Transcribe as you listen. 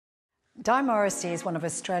Di Morrissey is one of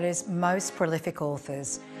Australia's most prolific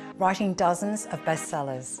authors, writing dozens of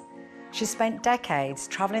bestsellers. She spent decades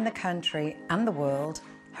travelling the country and the world,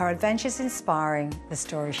 her adventures inspiring the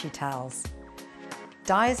stories she tells.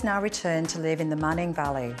 Di has now returned to live in the Manning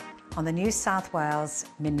Valley on the New South Wales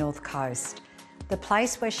mid-north coast, the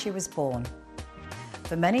place where she was born.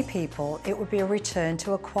 For many people, it would be a return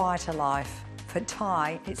to a quieter life. For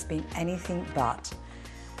Di, it's been anything but.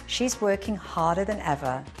 She's working harder than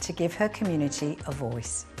ever to give her community a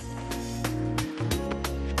voice.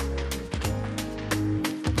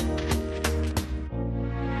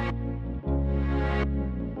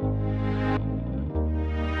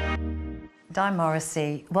 Di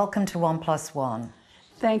Morrissey, welcome to 1+1.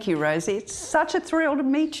 Thank you, Rosie. It's such a thrill to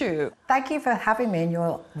meet you. Thank you for having me in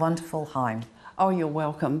your wonderful home. Oh, you're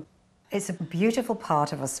welcome. It's a beautiful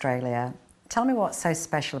part of Australia. Tell me what's so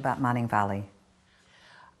special about Manning Valley.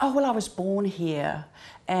 Oh, well, I was born here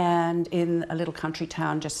and in a little country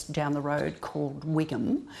town just down the road called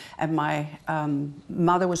Wigham, and my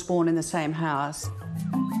mother was born in the same house.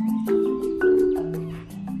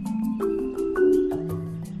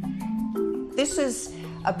 This is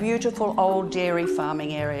a beautiful old dairy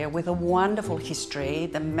farming area with a wonderful history,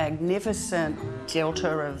 the magnificent delta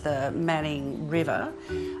of the Manning River.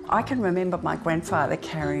 I can remember my grandfather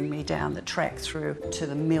carrying me down the track through to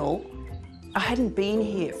the mill. I hadn't been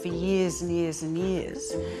here for years and years and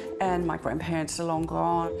years, and my grandparents are long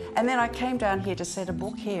gone. And then I came down here to set a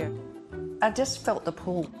book here. I just felt the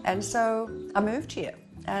pull, and so I moved here,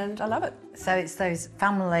 and I love it. So it's those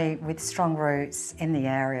family with strong roots in the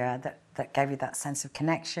area that gave you that sense of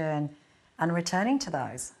connection and returning to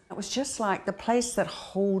those. It was just like the place that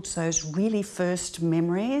holds those really first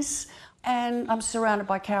memories, and I'm surrounded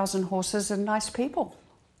by cows and horses and nice people.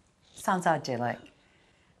 Sounds idyllic.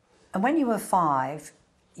 And when you were 5,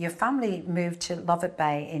 your family moved to Lovett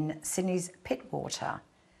Bay in Sydney's Pittwater.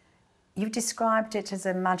 You've described it as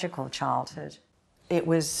a magical childhood. It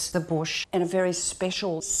was the bush and a very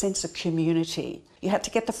special sense of community. You had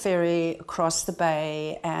to get the ferry across the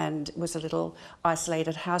bay, and it was a little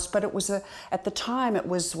isolated house, but it was at the time it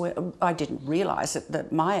was where, I didn't realise it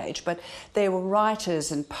at my age, but there were writers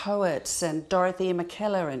and poets, and Dorothy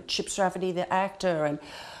McKellar and Chips Rafferty the actor, and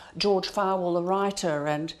George Farwell the writer,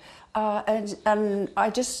 and I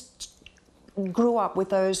just grew up with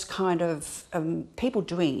those kind of people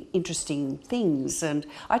doing interesting things, and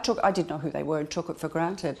I didn't know who they were and took it for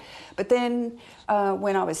granted. But then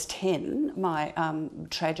when I was 10,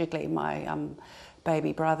 tragically my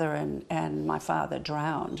baby brother and my father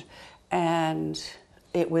drowned, and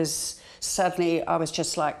it was suddenly I was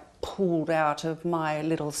just like pulled out of my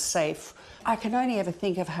little safe. I can only ever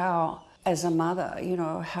think of how, as a mother, you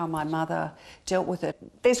know, how my mother dealt with it.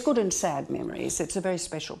 There's good and sad memories. It's a very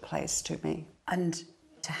special place to me. And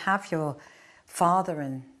to have your father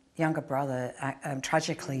and younger brother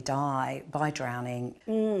tragically die by drowning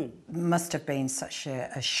must have been such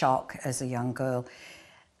a shock as a young girl.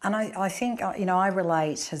 And I think, you know, I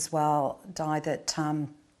relate as well, Di, that,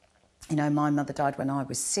 you know, my mother died when I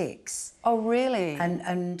was 6. Oh, really?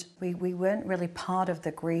 And we weren't really part of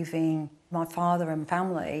the grieving. My father and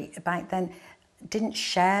family back then didn't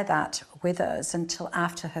share that with us until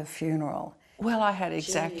after her funeral. Well, I had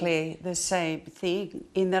exactly the same thing,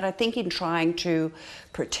 in that I think in trying to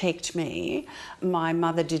protect me, my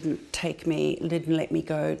mother didn't let me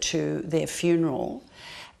go to their funeral.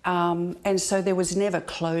 And so there was never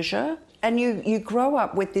closure. And you grow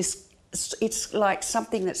up with this, it's like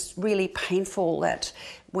something that's really painful, that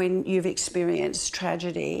when you've experienced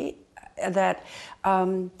tragedy, that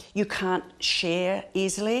you can't share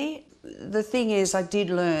easily. The thing is, I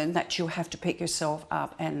did learn that you have to pick yourself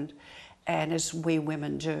up, and as we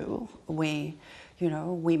women do, we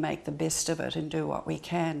make the best of it and do what we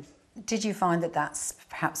can. Did you find that that's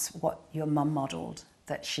perhaps what your mum modelled,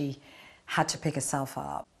 that she had to pick herself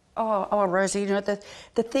up? Oh, Rosie, you know,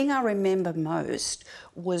 the thing I remember most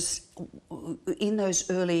was in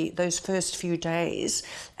those first few days,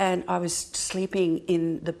 and I was sleeping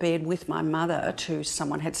in the bed with my mother,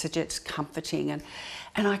 someone had suggested comforting,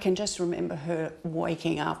 and I can just remember her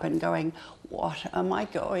waking up and going, what am I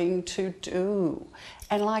going to do?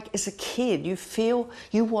 And like, as a kid, you feel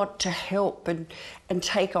you want to help and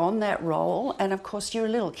take on that role, and of course you're a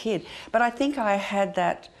little kid. But I think I had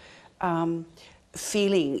that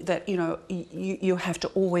feeling that, you know, you have to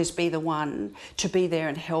always be the one to be there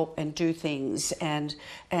and help and do things and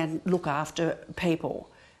look after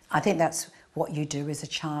people. I think that's what you do as a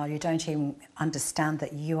child. You don't even understand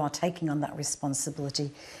that you are taking on that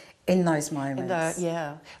responsibility in those moments.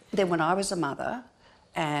 Yeah. Then when I was a mother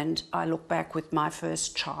and I look back with my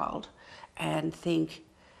first child and think,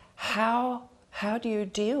 how do you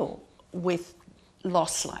deal with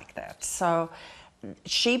loss like that? So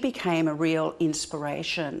she became a real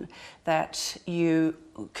inspiration that you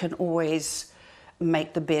can always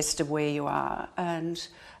make the best of where you are, and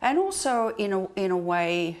also in a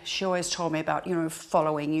way she always told me about, you know,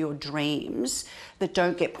 following your dreams that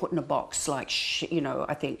don't get put in a box like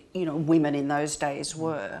I think, you know, women in those days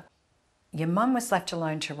were. Your mum was left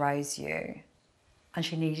alone to raise you, and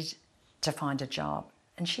she needed to find a job,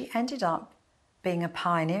 and she ended up being a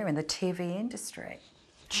pioneer in the TV industry.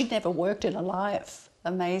 She'd never worked in her life.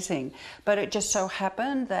 Amazing. But it just so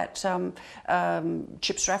happened that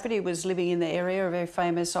Chip Strafferty was living in the area, a very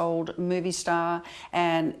famous old movie star,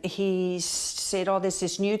 and he said, oh, there's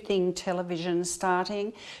this new thing, television,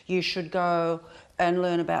 starting. You should go and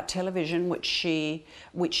learn about television, which she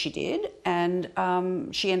did. And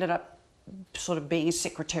she ended up sort of being a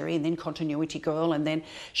secretary and then continuity girl, and then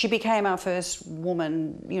she became our first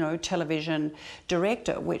woman, you know, television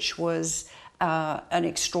director, which was an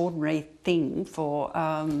extraordinary thing for,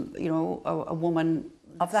 you know, a woman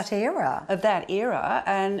of that era.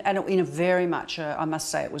 And in a very much, I must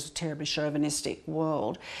say, it was a terribly chauvinistic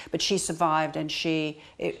world, but she survived, and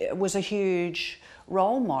it was a huge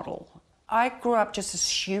role model. I grew up just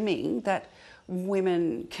assuming that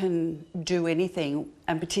women can do anything,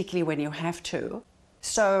 and particularly when you have to.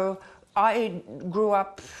 So I grew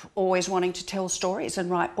up always wanting to tell stories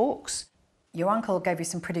and write books. Your uncle gave you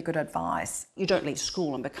some pretty good advice. You don't leave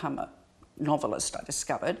school and become a novelist, I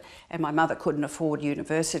discovered, and my mother couldn't afford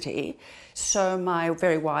university. So my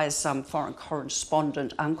very wise foreign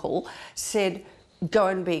correspondent uncle said, go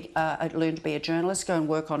and learn to be a journalist, go and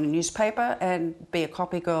work on a newspaper and be a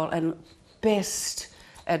copy girl. And best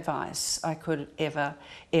advice I could ever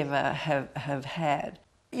have had.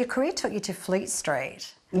 Your career took you to Fleet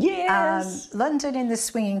Street. Yes. London in the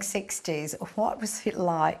swinging 60s. What was it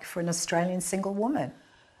like for an Australian single woman?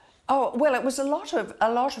 Oh, well, it was a lot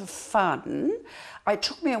of fun. It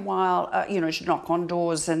took me a while, you know, to knock on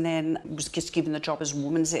doors, and then was just given the job as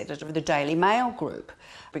woman's editor of the Daily Mail group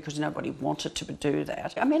because nobody wanted to do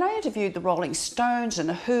that. I mean, I interviewed the Rolling Stones and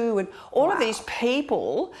the Who and all of these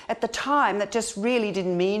people at the time that just really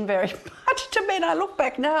didn't mean very much to me. And I look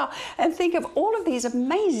back now and think of all of these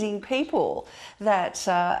amazing people that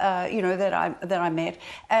you know, that I met,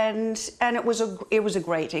 and it was a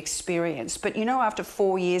great experience. But you know, after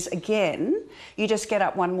 4 years again, you just get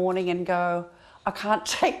up one morning and go, I can't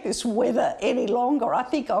take this weather any longer. I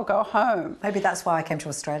think I'll go home. Maybe that's why I came to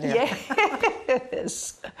Australia.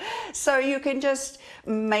 Yes. So you can just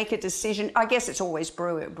make a decision. I guess it's always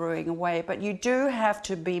brewing away, but you do have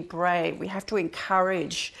to be brave. We have to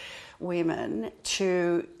encourage women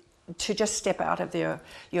to just step out of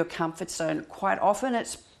your comfort zone. Quite often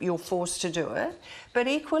you're forced to do it, but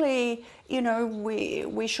equally, you know,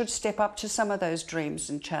 we should step up to some of those dreams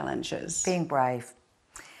and challenges. Being brave.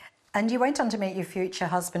 And you went on to meet your future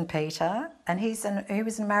husband, Peter, and he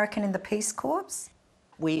was an American in the Peace Corps.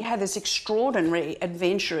 We had this extraordinary,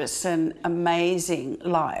 adventurous and amazing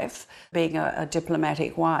life, being a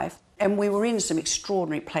diplomatic wife. And we were in some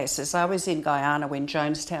extraordinary places. I was in Guyana when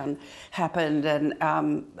Jonestown happened, and,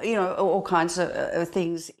 you know, all kinds of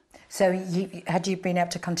things. So had you been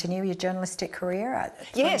able to continue your journalistic career?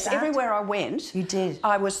 Yes, everywhere I went. You did?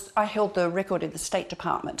 I held the record in the State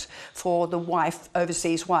Department for the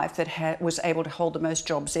overseas wife that was able to hold the most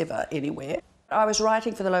jobs ever anywhere. I was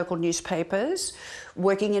writing for the local newspapers,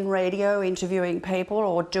 working in radio, interviewing people,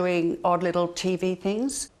 or doing odd little TV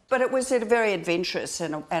things. But it was a very adventurous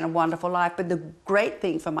and a wonderful life. But the great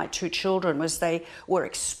thing for my two children was they were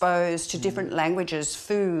exposed to different languages,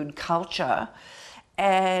 food, culture,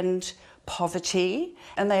 and poverty,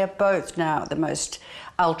 and they are both now the most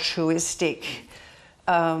altruistic,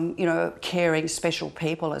 you know, caring, special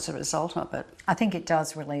people as a result of it. I think it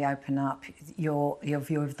does really open up your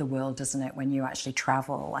view of the world, doesn't it, when you actually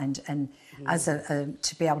travel and as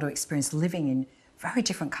to be able to experience living in very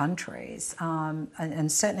different countries,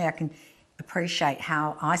 and certainly I can appreciate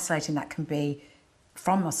how isolating that can be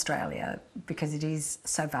from Australia because it is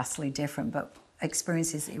so vastly different, but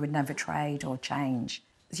experiences that you would never trade or change.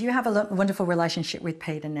 So you have a wonderful relationship with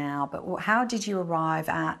Peter now, but how did you arrive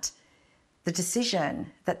at the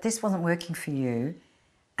decision that this wasn't working for you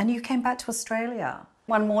and you came back to Australia?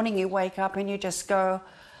 One morning you wake up and you just go,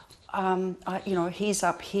 you know, he's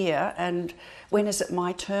up here, and when is it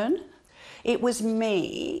my turn? It was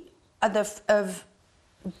me of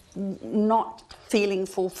not feeling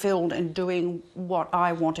fulfilled and doing what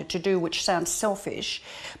I wanted to do, which sounds selfish.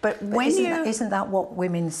 But when isn't that what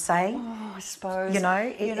women say? Oh, I suppose. And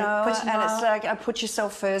it's like, put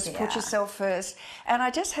yourself first, put yourself first. And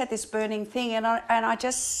I just had this burning thing, and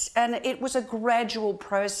it was a gradual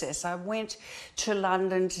process. I went to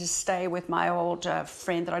London to stay with my old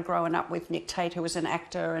friend that I'd grown up with, Nick Tate, who was an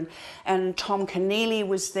actor, and Tom Keneally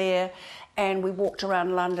was there. And we walked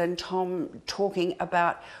around London, Tom talking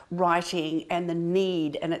about writing and the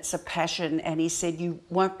need, and it's a passion. And he said, you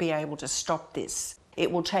won't be able to stop this. It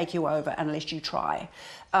will take you over unless you try.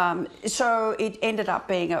 So it ended up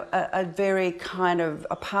being a very kind of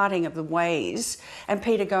a parting of the ways. And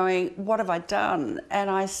Peter going, what have I done? And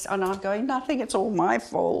I'm going, nothing, it's all my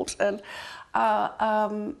fault.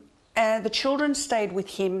 And the children stayed with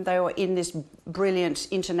him. They were in this brilliant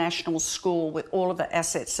international school with all of the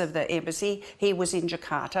assets of the embassy. He was in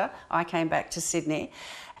Jakarta. I came back to Sydney,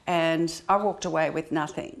 and I walked away with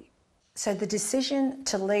nothing. So the decision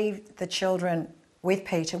to leave the children with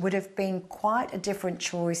Peter would have been quite a different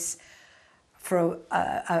choice for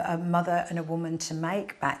a mother and a woman to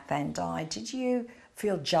make back then, Di. Did you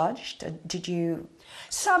feel judged? Did you?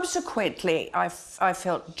 Subsequently, I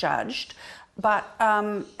felt judged. But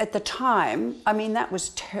at the time, I mean, that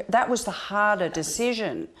was the harder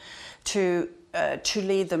decision to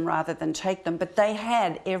leave them rather than take them. But they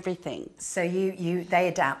had everything. So they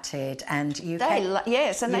adapted, and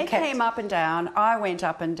they came up and down. I went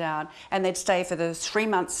up and down, and they'd stay for the 3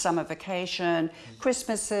 months summer vacation,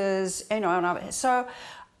 Christmases, so.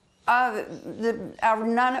 All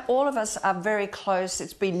of us are very close.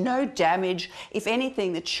 It's been no damage. If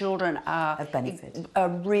anything, the children have benefited. Are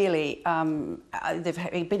really,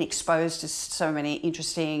 they've been exposed to so many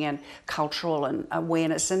interesting and cultural and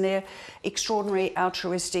awareness, and they're extraordinary,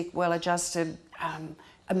 altruistic, well-adjusted,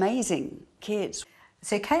 amazing kids.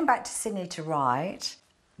 So you came back to Sydney to write,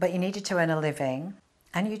 but you needed to earn a living,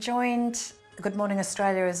 and you joined Good Morning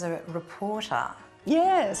Australia as a reporter.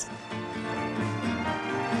 Yes.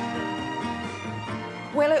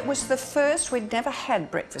 Well, it was the first. We'd never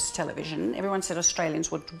had breakfast television. Everyone said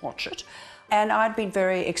Australians would watch it. And I'd been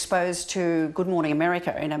very exposed to Good Morning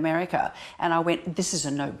America in America. And I went, this is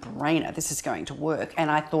a no-brainer. This is going to work.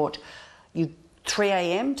 And I thought, 3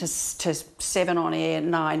 a.m. to 7 on air,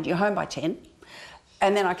 9, you're home by 10.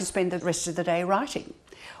 And then I could spend the rest of the day writing.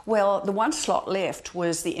 Well, the one slot left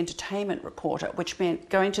was the entertainment reporter, which meant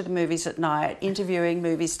going to the movies at night, interviewing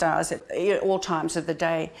movie stars at all times of the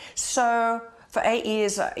day. So for 8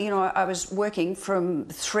 years, I was working from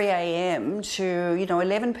 3 a.m. to,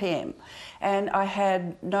 11 p.m. And I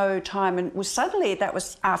had no time. And suddenly, that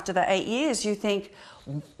was after the 8 years, you think,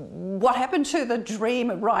 what happened to the dream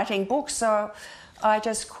of writing books? So I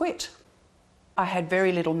just quit. I had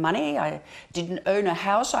very little money. I didn't own a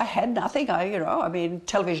house. I had nothing.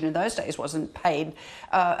 Television in those days wasn't paid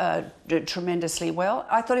tremendously well.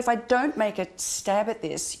 I thought, if I don't make a stab at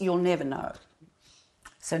this, you'll never know.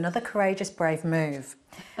 So another courageous, brave move.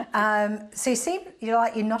 So you seem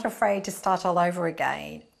you're not afraid to start all over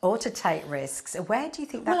again or to take risks. Where do you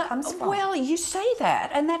think that comes from? Well, you say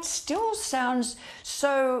that, and that still sounds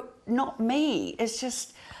so not me. It's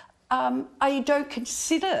just I don't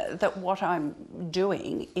consider that what I'm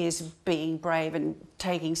doing is being brave and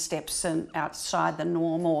taking steps and outside the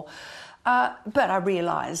norm, but I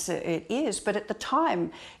realise it is. But at the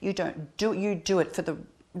time, you do it for the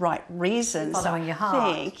right reasons. Following your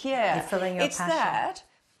heart. You're following your passion. That.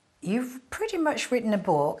 You've pretty much written a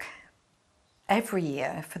book every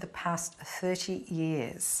year for the past 30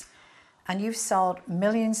 years, and you've sold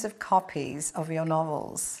millions of copies of your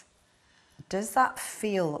novels. Does that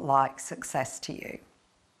feel like success to you?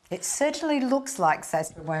 It certainly looks like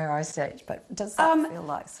success from where I sit, but does that feel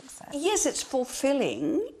like success? Yes, it's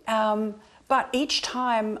fulfilling. But each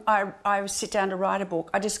time I sit down to write a book,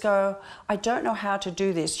 I just go, I don't know how to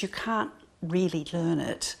do this. You can't really learn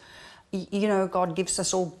it. God gives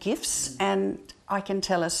us all gifts, and I can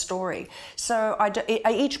tell a story. So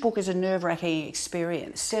each book is a nerve-wracking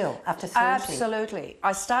experience. Still, after 30? Absolutely.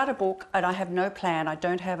 I start a book and I have no plan. I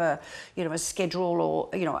don't have a schedule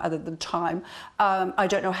or, other than time. I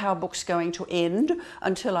don't know how a book's going to end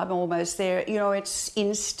until I'm almost there. It's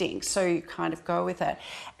instinct, so you kind of go with that.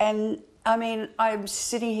 And I'm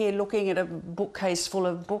sitting here looking at a bookcase full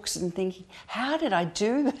of books and thinking, how did I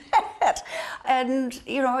do that? And,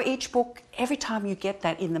 each book, every time you get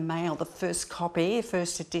that in the mail, the first copy,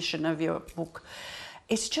 first edition of your book,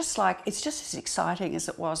 it's just as exciting as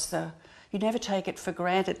it was. You never take it for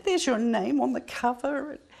granted. There's your name on the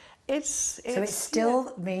cover. So it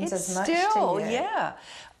still means as much to you? Yeah.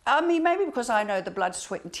 I mean, maybe because I know the blood,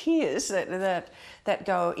 sweat and tears that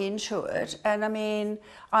go into it. And I mean,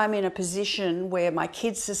 I'm in a position where my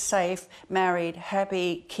kids are safe, married,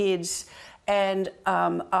 happy, kids, and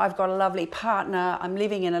I've got a lovely partner. I'm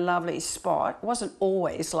living in a lovely spot. It wasn't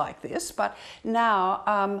always like this, but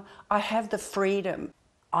now I have the freedom.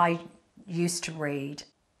 I used to read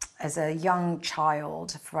as a young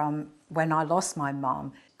child from when I lost my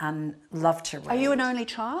mum and loved to read. Are you an only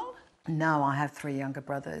child? No, I have 3 younger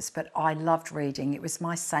brothers, but I loved reading. It was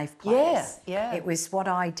my safe place. Yeah. It was what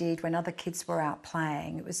I did when other kids were out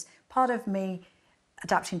playing. It was part of me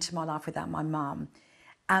adapting to my life without my mum.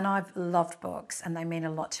 And I've loved books, and they mean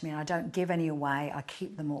a lot to me. And I don't give any away. I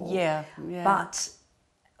keep them all. Yeah. But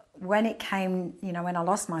when it came, you know, when I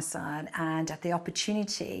lost my son and the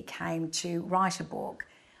opportunity came to write a book,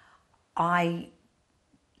 I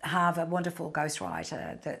have a wonderful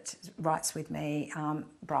ghostwriter that writes with me,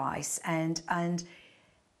 Boris, and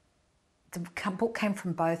the book came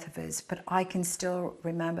from both of us, but I can still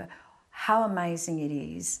remember how amazing it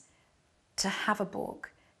is to have a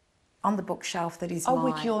book on the bookshelf that is mine,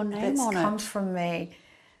 with your name on it. That's come from me,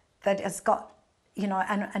 that has got, you know,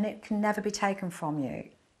 and it can never be taken from you.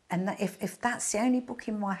 And that if that's the only book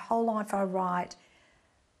in my whole life I write,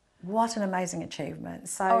 what an amazing achievement.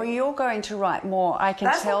 So you're going to write more. I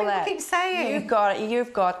can tell that. That's what people keep saying.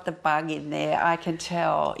 You've got the bug in there. I can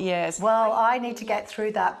tell. Yes. Well, I need to get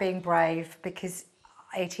through that being brave, because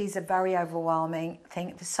it is a very overwhelming thing.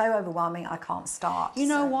 It's so overwhelming I can't start. You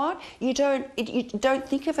know what? You don't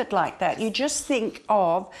think of it like that. You just think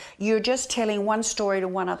of you're just telling one story to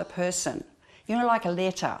one other person. You know, like a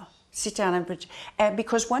letter. Sit down and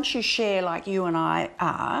because once you share, like you and I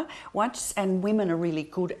are, and women are really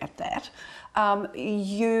good at that,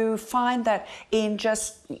 you find that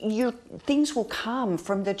things will come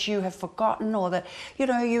from that you have forgotten, or that, you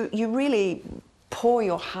know, you really pour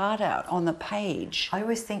your heart out on the page. I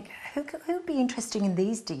always think, who would be interested in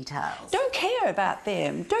these details? Don't care about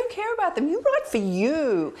them. Don't care about them. You write for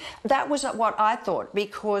you. That was what I thought,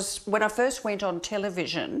 because when I first went on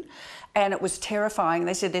television, and it was terrifying.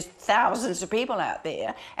 They said there's thousands of people out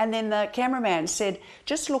there. And then the cameraman said,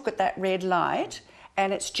 just look at that red light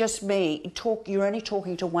and it's just me. You're only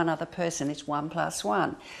talking to one other person. It's 1 +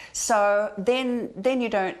 1. So then you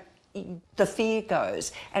don't, the fear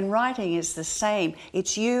goes. And writing is the same.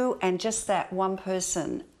 It's you and just that one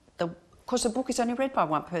person. Because the book is only read by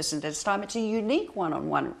one person at a time. It's a unique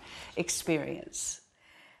one-on-one experience.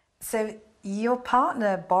 So your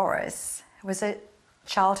partner, Boris, was a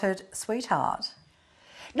childhood sweetheart?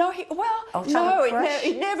 No,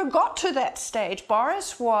 it never got to that stage.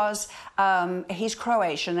 Boris was, he's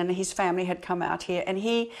Croatian and his family had come out here, and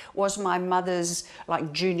he was my mother's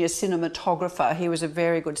like junior cinematographer. He was a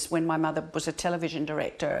very good, when my mother was a television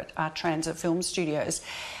director at Transit Film Studios.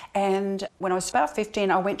 And when I was about 15,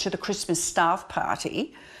 I went to the Christmas staff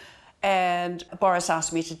party, and Boris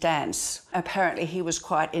asked me to dance. Apparently he was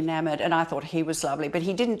quite enamoured, and I thought he was lovely, but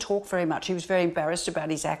he didn't talk very much. He was very embarrassed about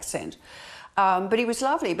his accent. But he was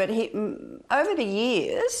lovely. But over the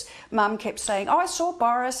years, Mum kept saying, oh, I saw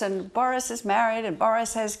Boris, and Boris is married, and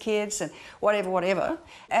Boris has kids, and whatever.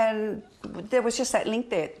 And there was just that link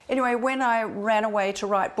there. Anyway, when I ran away to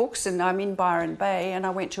write books, and I'm in Byron Bay, and I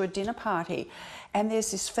went to a dinner party, and there's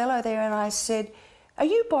this fellow there, and I said, are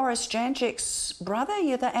you Boris Janjek's brother?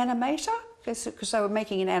 You're the animator? Because they were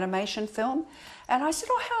making an animation film. And I said,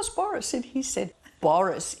 oh, how's Boris? And he said,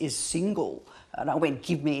 Boris is single. And I went,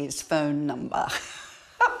 give me his phone number.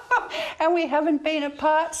 And we haven't been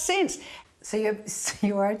apart since. So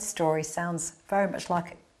your own story sounds very much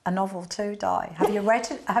like a novel too, Di. Have you read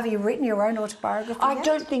it? Have you written your own autobiography yet?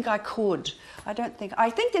 Don't think I could. I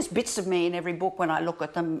think there's bits of me in every book. When I look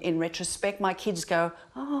at them in retrospect, my kids go,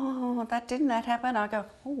 oh, didn't that happen? I go,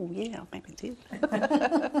 oh, yeah, maybe it did.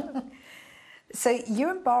 So you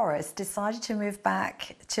and Boris decided to move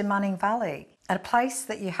back to Manning Valley, a place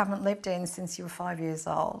that you haven't lived in since you were 5 years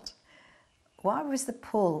old. Why was the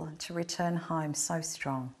pull to return home so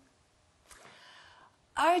strong?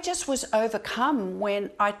 I just was overcome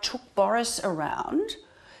when I took Boris around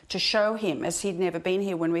to show him, as he'd never been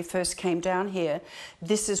here when we first came down here,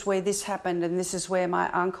 this is where this happened, and this is where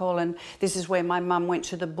my uncle, and this is where my mum went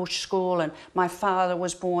to the bush school, and my father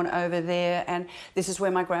was born over there, and this is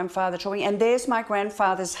where my grandfather taught me, and there's my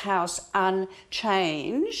grandfather's house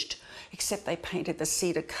unchanged, except they painted the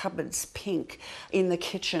cedar cupboards pink in the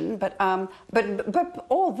kitchen, but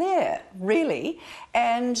all there, really.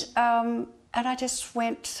 And I just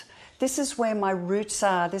went, this is where my roots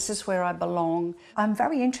are, this is where I belong. I'm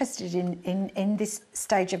very interested in this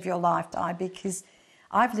stage of your life, Di, because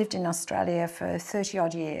I've lived in Australia for 30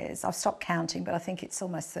 odd years. I've stopped counting, but I think it's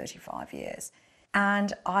almost 35 years.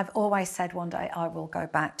 And I've always said one day I will go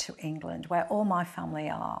back to England, where all my family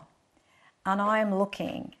are. And I am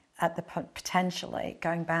looking at the potentially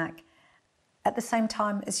going back at the same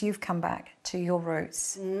time as you've come back to your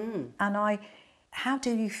roots. And how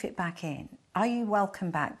do you fit back in? Are you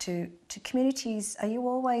welcome back to communities? Are you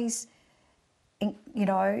always,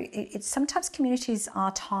 sometimes communities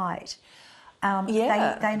are tight.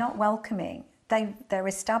 They're not welcoming. They're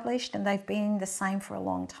established and they've been the same for a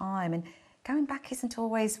long time. And going back isn't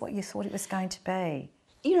always what you thought it was going to be.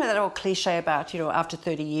 You know that old cliche about, after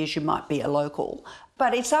 30 years you might be a local.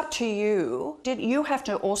 But it's up to you. You have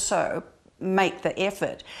to also make the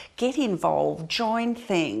effort, get involved, join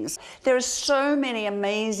things. There are so many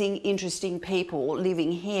amazing, interesting people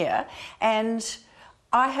living here, and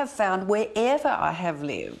I have found wherever I have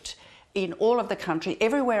lived, in all of the country,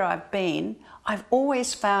 everywhere I've been, I've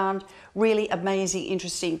always found really amazing,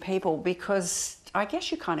 interesting people, because I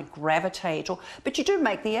guess you kind of gravitate, but you do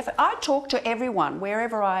make the effort. I talk to everyone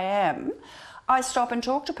wherever I am. I stop and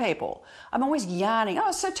talk to people. I'm always yarning.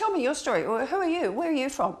 Oh, so tell me your story. Well, who are you? Where are you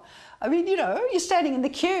from? I mean, you're standing in the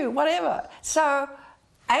queue, whatever. So,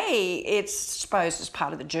 it's supposed as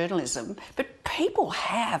part of the journalism, but people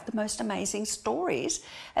have the most amazing stories.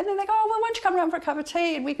 And then they go, oh, well, why don't you come around for a cup of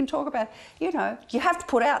tea and we can talk about, you have to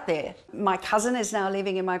put out there. My cousin is now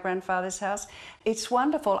living in my grandfather's house. It's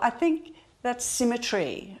wonderful. I think that's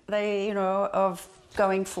symmetry, of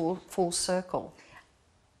going full circle.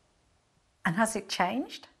 And has it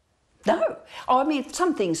changed? No. I mean,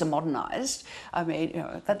 some things are modernised. I mean,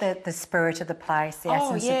 But the spirit of the place, the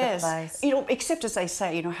essence of the place. Except as they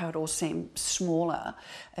say, how it all seemed smaller,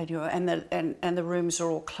 and the rooms are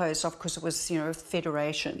all closed off because it was,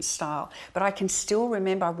 Federation style. But I can still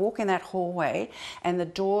remember, I walk in that hallway and the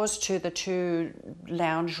doors to the two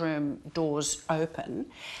lounge room doors open,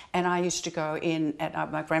 and I used to go in, and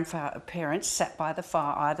my grandfather's parents sat by the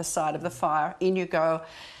fire, either side of the fire, in you go.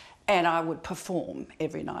 And I would perform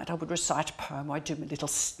every night. I would recite a poem. I'd do my little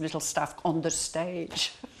stuff on the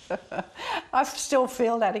stage. I still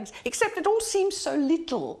feel that, except it all seems so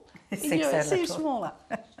little. It seems smaller.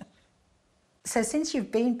 So since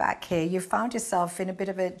you've been back here, you've found yourself in a bit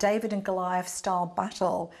of a David and Goliath style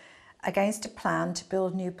battle against a plan to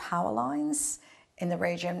build new power lines in the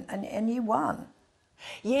region, and you won.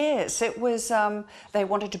 Yes, it was, they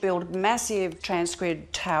wanted to build massive transgrid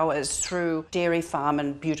towers through dairy farm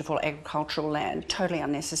and beautiful agricultural land. Totally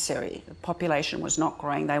unnecessary. The population was not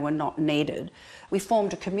growing, they were not needed. We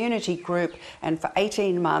formed a community group, and for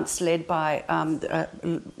 18 months, led by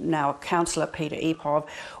now Councillor Peter Epov,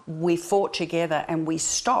 we fought together and we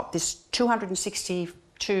stopped this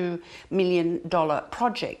 $262 million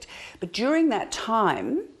project. But during that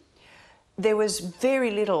time, there was very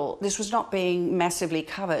little, this was not being massively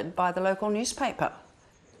covered by the local newspaper.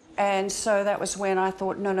 And so that was when I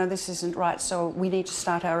thought, no, this isn't right, so we need to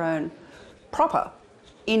start our own proper,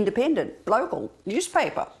 independent, local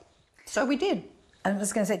newspaper. So we did. I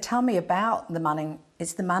was going to say, tell me about the Manning,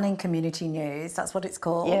 it's the Manning Community News, that's what it's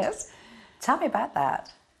called. Yes. Tell me about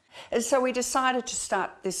that. And so we decided to start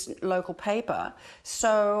this local paper.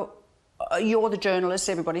 So you're the journalist,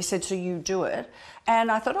 everybody said, so you do it. And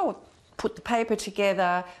I thought, put the paper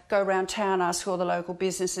together, go around town, ask all the local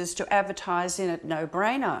businesses to advertise in it,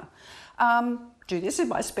 no-brainer. Do this in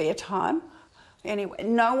my spare time. Anyway,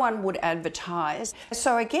 no one would advertise.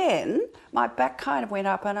 So again, my back kind of went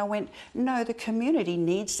up and I went, no, the community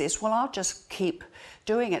needs this. Well, I'll just keep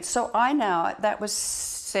doing it. So that was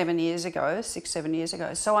 7 years ago, 6-7 years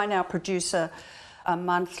ago. So I now produce a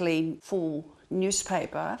monthly full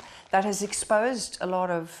newspaper that has exposed a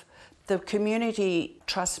lot of the community.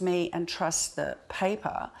 Trusts me and trusts the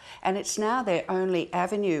paper, and it's now their only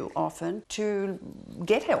avenue often to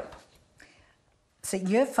get help. So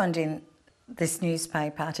you're funding this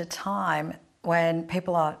newspaper at a time when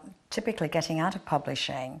people are typically getting out of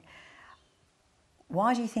publishing.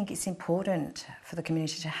 Why do you think it's important for the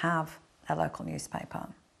community to have a local newspaper?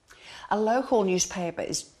 A local newspaper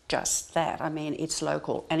is just that. I mean, it's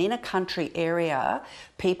local. And in a country area,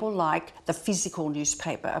 people like the physical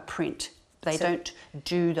newspaper, a print. They don't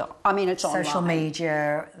do it's social online.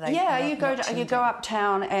 Media. You go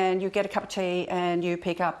uptown and you get a cup of tea and you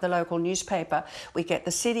pick up the local newspaper. We get the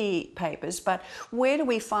city papers, but where do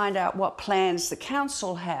we find out what plans the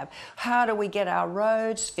council have? How do we get our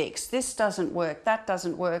roads fixed? This doesn't work, that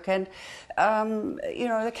doesn't work, and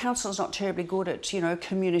the council's not terribly good at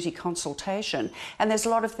community consultation, and there's a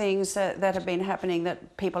lot of things that have been happening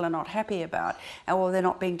that people are not happy about, or they're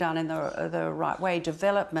not being done in the right way.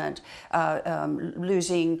 Development.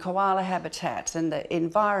 losing koala habitat and the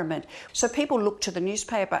environment. So people look to the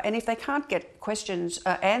newspaper, and if they can't get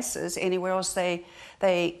answers anywhere else,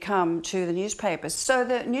 they come to the newspapers. So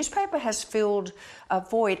the newspaper has filled a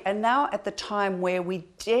void, and now at the time where we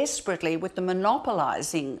desperately, with the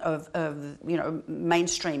monopolising of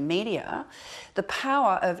mainstream media, the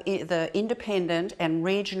power of the independent and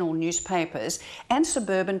regional newspapers and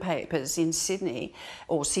suburban papers in Sydney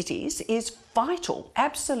or cities is vital,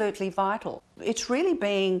 absolutely vital. It's really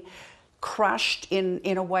being crushed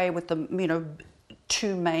in a way with the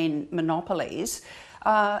two main monopolies,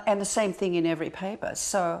 and the same thing in every paper.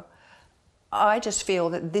 So I just feel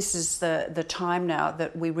that this is the time now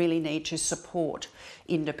that we really need to support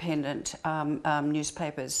independent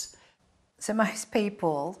newspapers. So most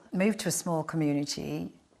people move to a small community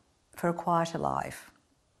for a quieter life.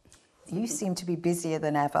 You seem to be busier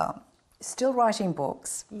than ever. Still writing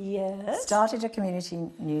books. Yes. Started a community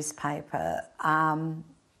newspaper.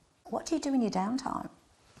 What do you do in your downtime?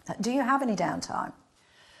 Do you have any downtime?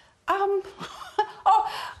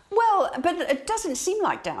 Well, but it doesn't seem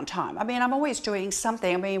like downtime. I mean, I'm always doing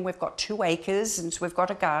something. I mean, we've got 2 acres and we've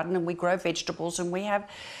got a garden and we grow vegetables and we have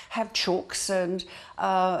chooks and,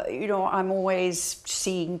 I'm always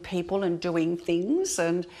seeing people and doing things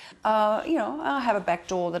and, I have a back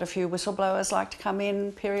door that a few whistleblowers like to come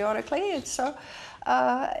in periodically. And so,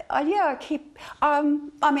 I keep... I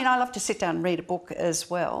love to sit down and read a book as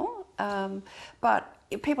well. But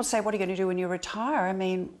if people say, what are you going to do when you retire? I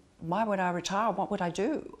mean, why would I retire? What would I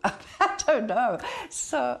do? I don't know.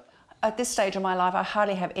 So at this stage of my life, I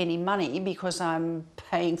hardly have any money because I'm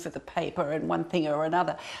paying for the paper and one thing or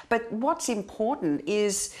another. But what's important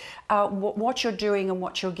is what you're doing and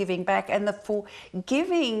what you're giving back. And the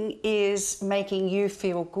giving is making you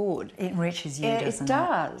feel good. It enriches you, doesn't it? It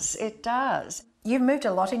does. It does. You've moved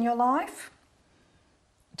a lot in your life.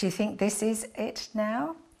 Do you think this is it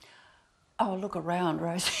now? Oh, look around,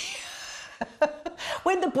 Rosie.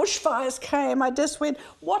 When the bushfires came, I just went,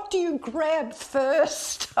 what do you grab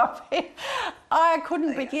first? I mean, I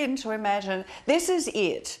couldn't begin to imagine. This is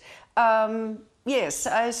it. Yes,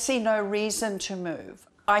 I see no reason to move.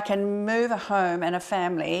 I can move a home and a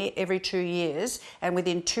family every 2 years, and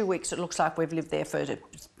within 2 weeks it looks like we've lived there for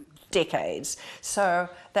decades. So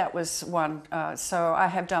that was one. So I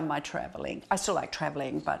have done my travelling. I still like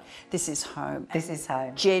travelling, but this is home. This is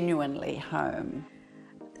home. Genuinely home.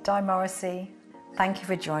 Di Morrissey, thank you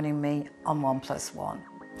for joining me on 1+1.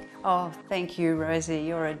 Oh, thank you, Rosie.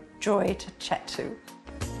 You're a joy to chat to.